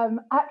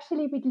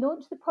 Actually, we'd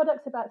launched the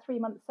product about 3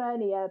 months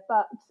earlier,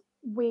 but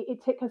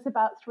it took us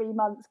about 3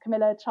 months.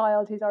 Camilla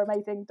Child, who's our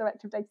amazing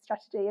director of data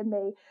strategy, and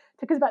me,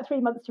 took us about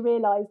 3 months to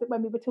realise that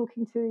when we were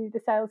talking to the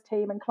sales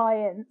team and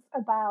clients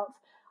about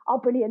our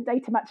brilliant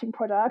data matching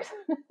product,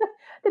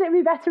 that it'd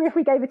be better if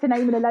we gave it a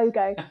name and a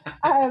logo.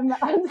 And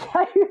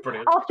so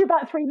Brilliant. After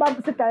about 3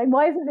 months of going,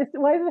 why isn't this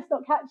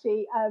not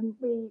catchy?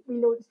 We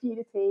launched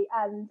Unity,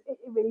 and it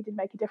really did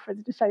make a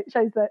difference. It just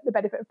shows the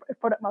benefit of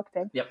product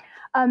marketing. Yep.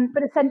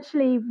 But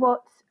essentially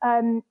what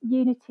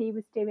Unity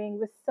was doing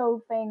was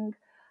solving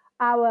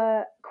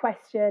our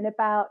question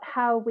about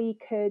how we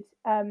could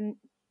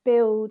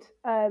build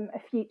a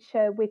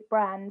future with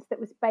brands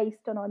that was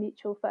based on our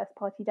mutual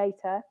first-party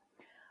data,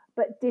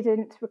 but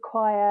didn't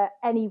require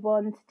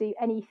anyone to do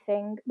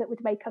anything that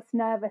would make us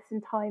nervous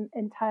in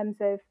terms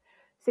of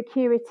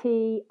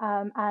security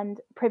and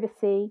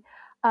privacy,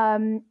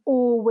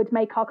 or would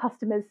make our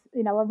customers,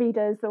 our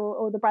readers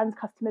or the brand's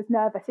customers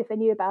nervous if they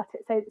knew about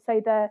it.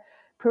 So the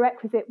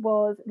prerequisite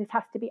was this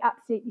has to be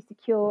absolutely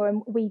secure,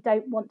 and we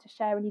don't want to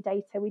share any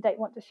data. We don't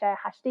want to share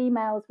hashed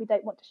emails. We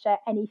don't want to share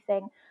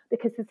anything,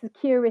 because the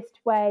securest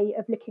way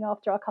of looking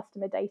after our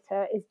customer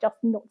data is just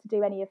not to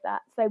do any of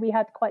that. So we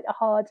had quite a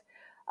hard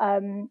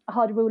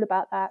rule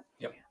about that.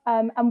 Yep.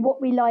 And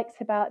what we liked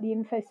about the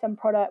InfoSum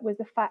product was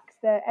the fact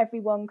that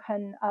everyone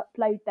can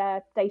upload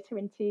their data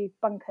into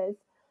bunkers.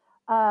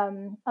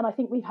 And I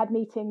think we've had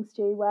meetings,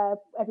 Stu, where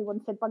everyone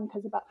said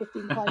bunkers about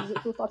 15 times,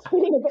 which all started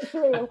feeling a bit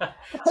surreal.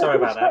 Sorry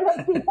about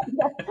that.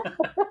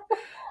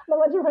 I'm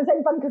not sure if I'm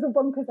saying bunkers or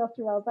bonkers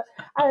after all, but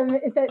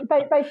is that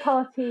both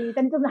parties,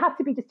 and it doesn't have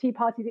to be just two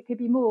parties, it could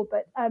be more,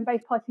 but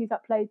both parties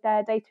upload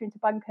their data into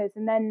bunkers.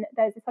 And then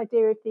there's this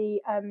idea of the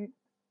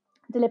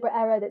deliberate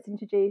error that's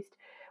introduced,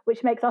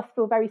 which makes us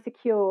feel very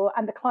secure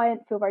and the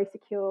client feel very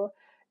secure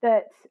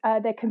that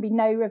there can be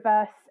no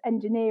reverse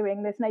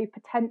engineering, there's no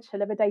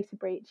potential of a data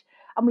breach.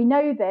 And we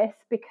know this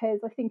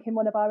because I think in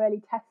one of our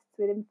early tests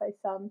with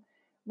InfoSum,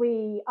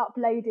 we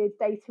uploaded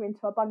data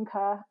into a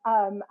bunker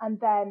and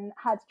then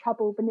had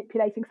trouble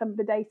manipulating some of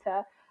the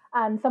data.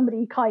 And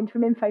somebody kind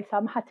from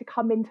InfoSum had to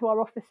come into our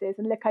offices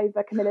and look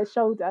over Camilla's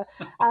shoulder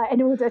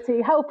in order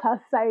to help us.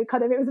 So it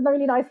was a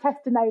really nice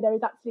test to know there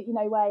is absolutely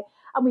no way.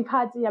 And we've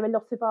had a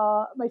lot of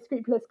our most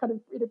scrupulous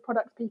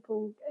product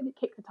people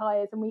kick the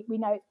tires, and we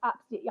know it's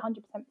absolutely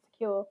 100%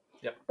 secure.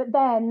 Yep. But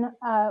then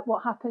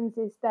what happens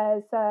is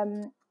there's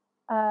a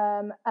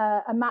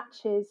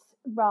matches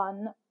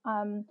run.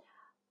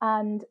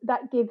 And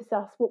that gives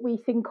us what we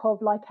think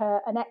of like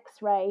an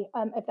X-ray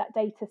of that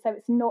data. So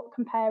it's not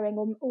comparing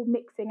or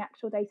mixing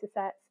actual data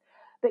sets,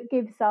 but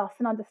gives us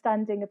an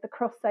understanding of the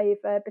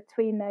crossover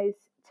between those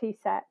two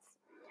sets.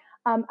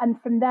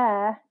 And from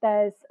there,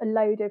 there's a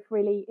load of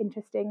really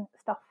interesting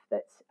stuff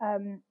that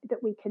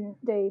we can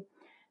do.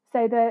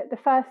 So the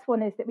first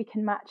one is that we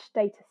can match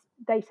data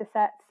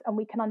sets, and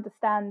we can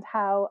understand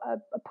how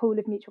a pool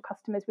of mutual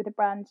customers with a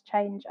brand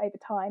change over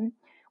time.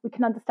 We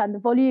can understand the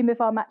volume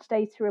of our match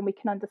data, and we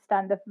can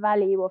understand the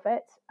value of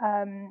it,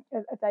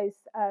 of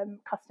those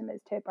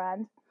customers to a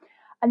brand.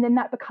 And then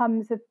that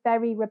becomes a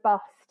very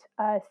robust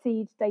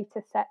seed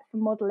data set for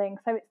modelling.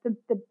 So it's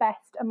the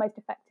best and most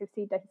effective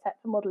seed data set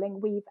for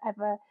modelling we've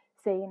ever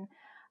seen.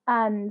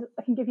 And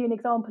I can give you an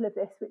example of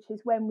this, which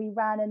is when we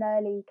ran an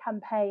early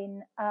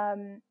campaign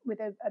with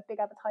a big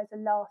advertiser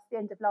the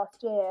end of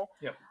last year.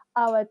 Yep.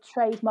 Our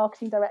trade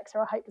marketing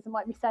director, I hope doesn't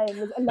mind me saying,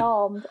 was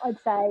alarmed, I'd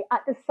say,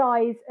 at the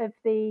size of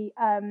the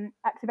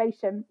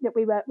activation that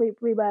we were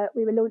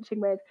launching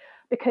with,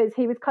 because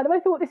he was I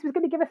thought this was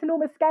going to give us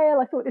enormous scale.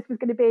 I thought this was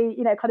going to be,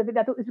 I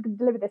thought this was going to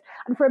deliver this.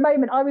 And for a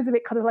moment, I was a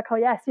bit like, oh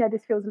yes,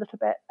 this feels a little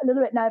bit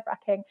nerve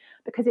wracking,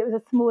 because it was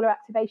a smaller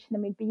activation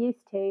than we'd be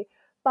used to.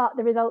 But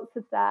the results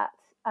of that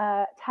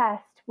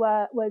test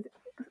was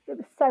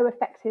so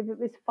effective. It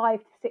was 5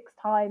 to 6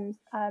 times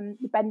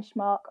the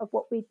benchmark of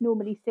what we'd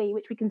normally see,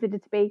 which we consider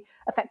to be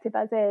effective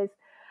as is.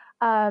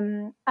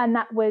 And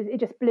it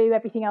just blew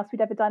everything else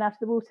we'd ever done out of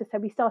the water. So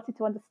we started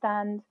to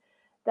understand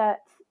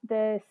that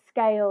the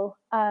scale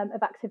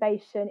of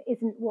activation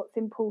isn't what's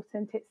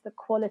important, it's the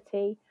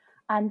quality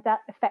and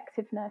that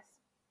effectiveness.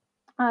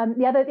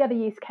 The other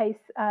use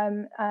case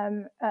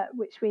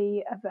which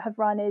we have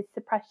run is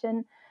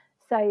suppression.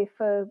 So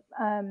for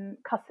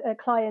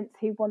clients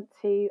who want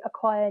to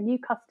acquire new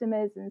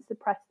customers and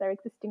suppress their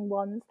existing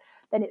ones,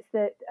 then it's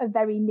a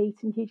very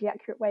neat and hugely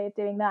accurate way of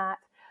doing that.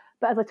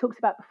 But as I talked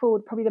about before,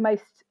 probably the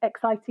most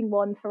exciting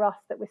one for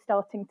us that we're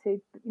starting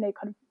to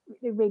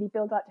really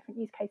build out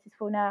different use cases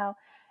for now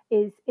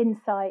is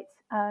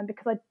insights,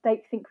 because I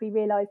don't think we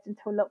realised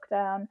until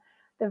lockdown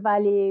the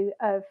value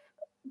of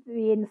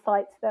the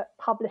insights that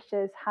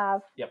publishers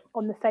have Yep.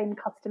 on the same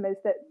customers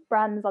that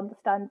brands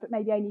understand, but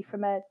maybe only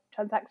from a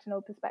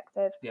transactional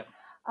perspective. Yep.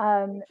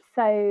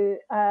 So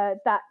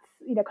that's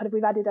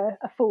we've added a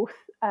fourth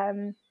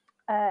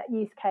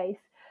use case,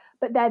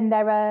 but then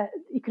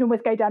you can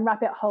almost go down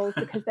rabbit holes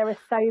because there are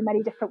so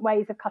many different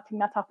ways of cutting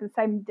that up, and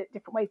so many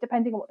different ways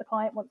depending on what the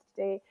client wants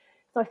to do.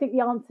 So I think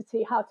the answer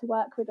to how to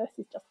work with us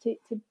is just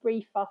to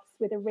brief us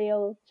with a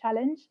real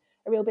challenge,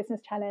 a real business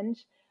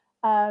challenge.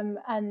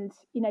 And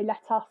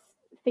let us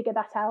figure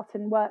that out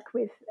and work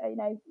with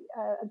a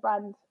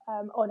brand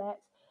on it.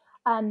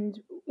 And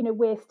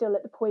we're still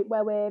at the point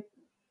where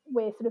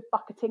we're sort of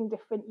bucketing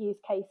different use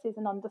cases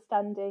and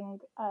understanding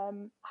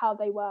how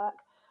they work.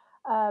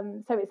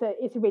 So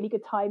it's a really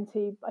good time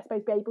to, I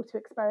suppose, be able to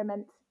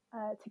experiment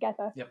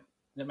together. Yep,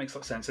 that makes a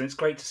lot of sense, and it's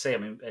great to see. I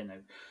mean,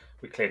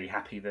 we're clearly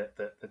happy that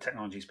the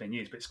technology is being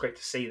used, but it's great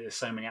to see that there's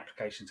so many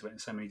applications to it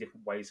and so many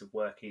different ways of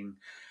working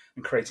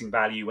and creating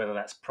value, whether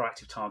that's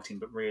proactive targeting,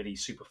 but really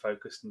super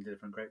focused and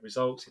delivering great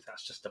results. If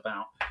that's just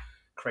about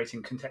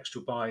creating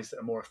contextual buys that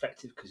are more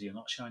effective because you're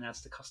not showing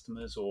ads to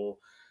customers, or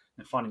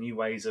finding new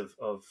ways of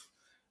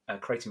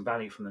creating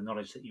value from the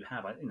knowledge that you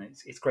have.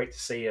 It's great to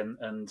see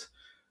and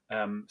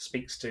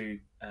speaks to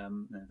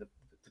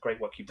the great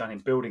work you've done in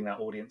building that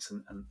audience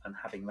and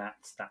having that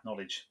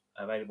knowledge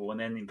available, and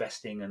then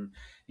investing and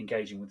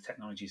engaging with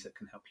technologies that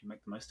can help you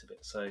make the most of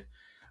it. So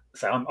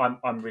So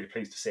I'm really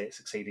pleased to see it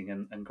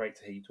succeeding, and great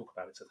to hear you talk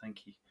about it. So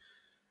thank you.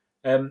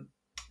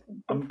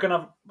 I'm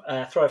going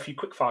to throw a few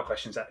quick fire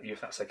questions at you,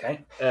 if that's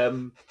okay.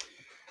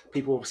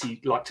 People obviously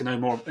like to know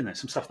more,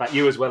 some stuff about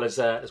you as well as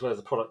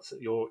the products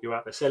that you're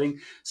out there selling.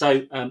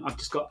 So I've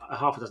just got a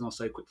half a dozen or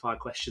so quick fire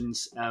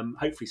questions.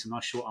 Hopefully some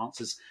nice short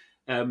answers.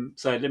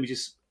 So let me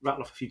just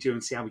rattle off a few to you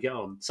and see how we get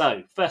on.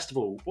 So first of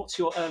all, what's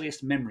your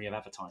earliest memory of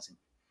advertising?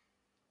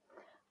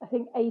 I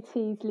think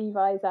 80s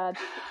Levi's ads,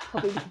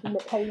 probably because of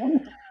Nick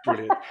Hayman.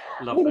 Brilliant.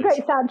 Love really those.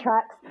 Great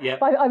soundtracks.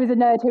 Yep. I was a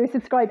nerd who was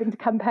subscribing to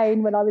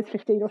Campaign when I was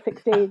 15 or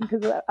 16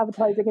 because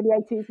advertising in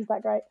the 80s was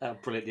that great.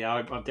 Brilliant. Yeah,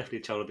 I'm definitely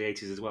a child of the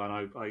 80s as well,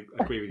 and I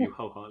agree with you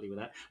wholeheartedly with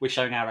that. We're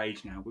showing our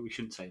age now, but we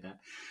shouldn't say that.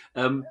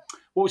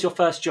 What was your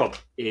first job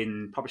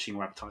in publishing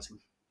or advertising?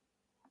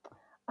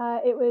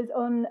 It was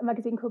on a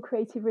magazine called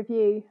Creative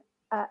Review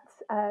at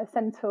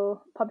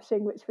Centaur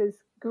Publishing, which was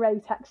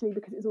great actually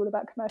because it was all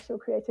about commercial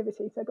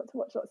creativity. So I got to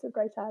watch lots of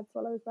great ads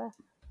while I was there.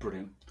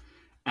 Brilliant.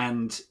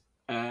 And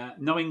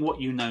knowing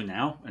what you know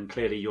now, and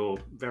clearly you're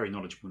very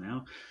knowledgeable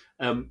now,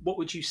 what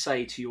would you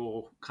say to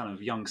your kind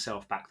of young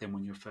self back then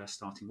when you were first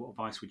starting? What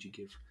advice would you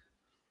give?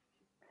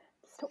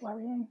 Stop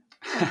worrying.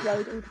 I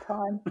rode all the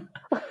time.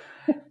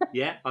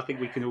 Yeah, I think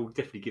we can all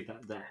definitely give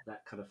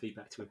that kind of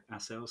feedback to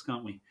ourselves,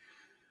 can't we?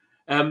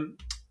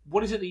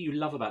 What is it that you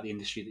love about the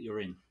industry that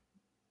you're in?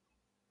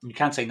 You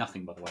can say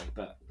nothing, by the way,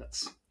 but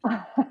that's...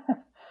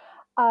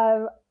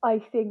 I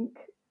think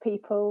the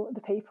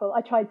people.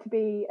 I tried to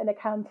be an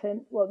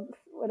accountant once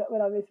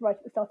when I was right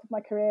at the start of my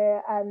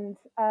career, and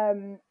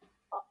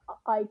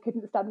I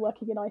couldn't stand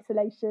working in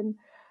isolation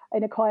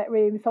in a quiet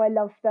room. So I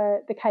love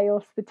the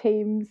chaos, the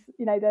teams,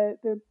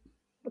 the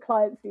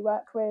clients we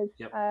work with,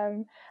 yep.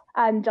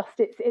 And just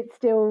it's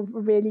still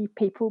really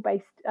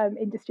people-based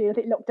industry. I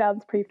think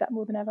lockdowns proved that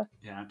more than ever.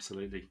 Yeah,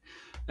 absolutely.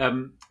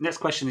 Next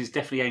question is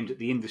definitely aimed at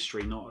the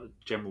industry, not at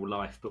general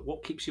life. But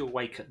what keeps you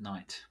awake at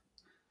night?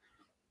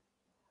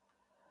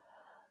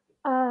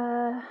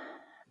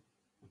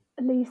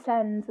 Loose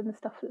ends and the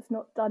stuff that's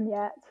not done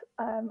yet.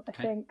 I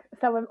think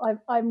so.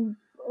 I'm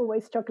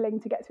always struggling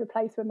to get to a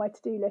place where my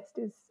to-do list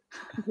is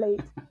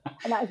complete,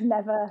 and that has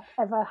never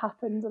ever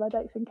happened, and I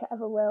don't think it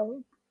ever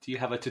will. Do you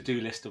have a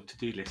to-do list of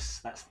to-do lists?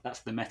 That's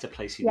the meta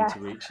place you need to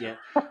reach. Yeah,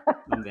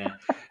 I'm there.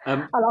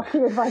 I'll ask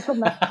you advice on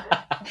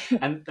that.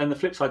 and the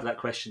flip side of that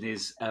question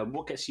is,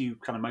 what gets you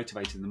kind of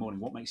motivated in the morning?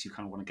 What makes you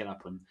kind of want to get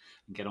up and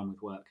get on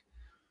with work?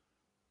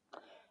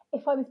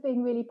 If I was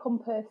being really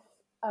pompous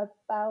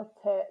about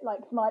it, like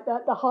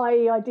the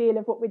high ideal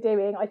of what we're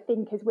doing, I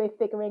think is we're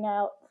figuring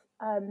out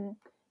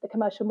the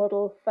commercial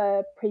model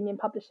for premium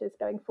publishers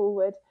going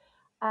forward,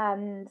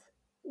 and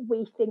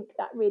we think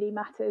that really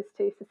matters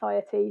to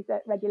society,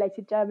 that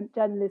regulated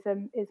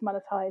journalism is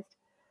monetized.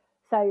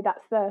 So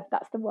that's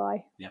the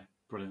why. Yeah,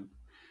 brilliant.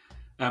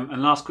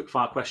 And last quick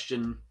fire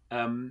question: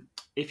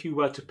 if you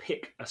were to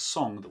pick a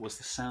song that was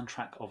the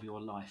soundtrack of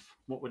your life,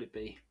 what would it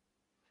be?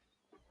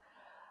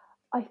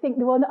 I think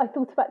the one that I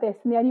thought about this,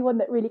 and the only one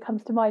that really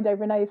comes to mind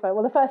over and over.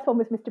 Well, the first one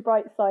was Mr.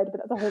 Brightside, but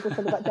that's a horrible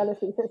song about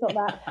jealousy, so it's not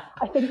that.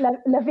 I think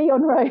La Vie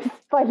en Rose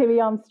by Louis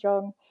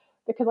Armstrong,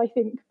 because I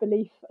think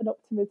belief and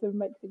optimism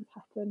make things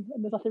happen,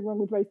 and there's nothing wrong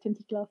with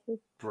rose-tinted glasses.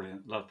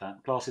 Brilliant, love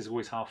that. Glass is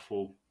always half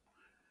full.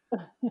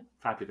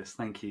 Fabulous,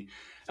 thank you.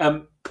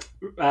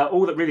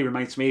 All that really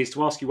remains to me is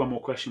to ask you one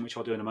more question, which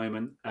I'll do in a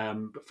moment.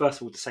 But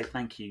first of all, to say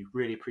thank you.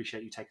 Really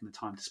appreciate you taking the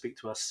time to speak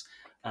to us.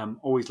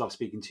 Always love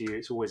speaking to you.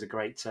 It's always a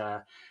great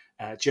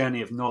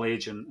journey of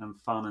knowledge and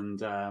fun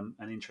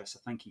and interest. So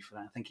thank you for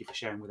that. Thank you for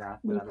sharing with our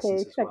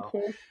listeners as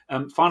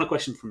well. Final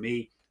question from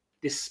me.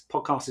 This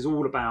podcast is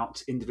all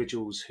about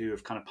individuals who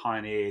have kind of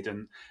pioneered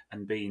and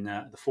been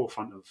at the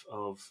forefront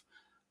of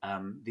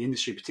the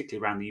industry,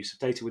 particularly around the use of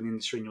data within the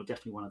industry, and you're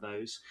definitely one of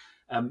those.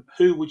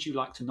 Who would you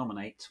like to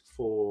nominate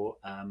for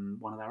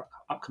one of our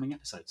upcoming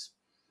episodes?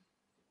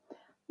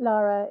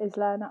 Lara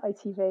Islan at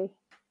ITV.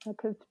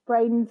 Because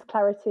brains,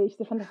 clarity, she's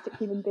a fantastic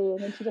human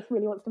being, and she just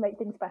really wants to make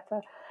things better.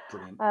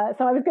 Brilliant.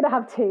 So I was going to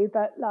have two,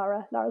 but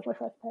Lara's my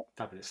first pick.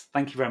 Fabulous.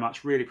 Thank you very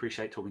much. Really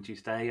appreciate talking to you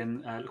today,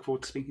 and look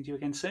forward to speaking to you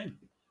again soon.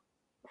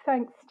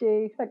 Thanks,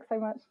 Stu. Thanks so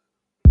much.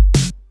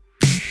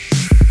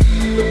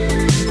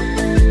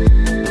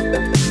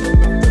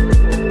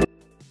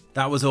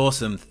 That was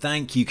awesome.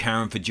 Thank you,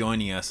 Karen, for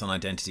joining us on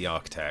Identity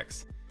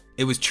Architects.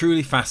 It was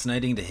truly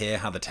fascinating to hear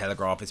how the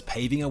Telegraph is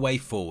paving a way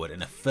forward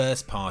in a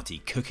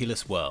first-party,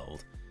 cookieless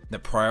world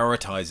that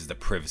prioritises the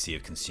privacy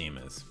of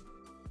consumers.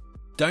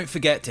 Don't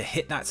forget to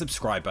hit that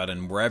subscribe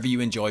button wherever you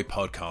enjoy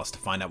podcasts to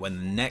find out when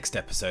the next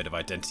episode of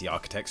Identity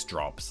Architects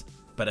drops.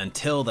 But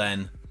until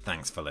then,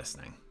 thanks for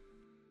listening.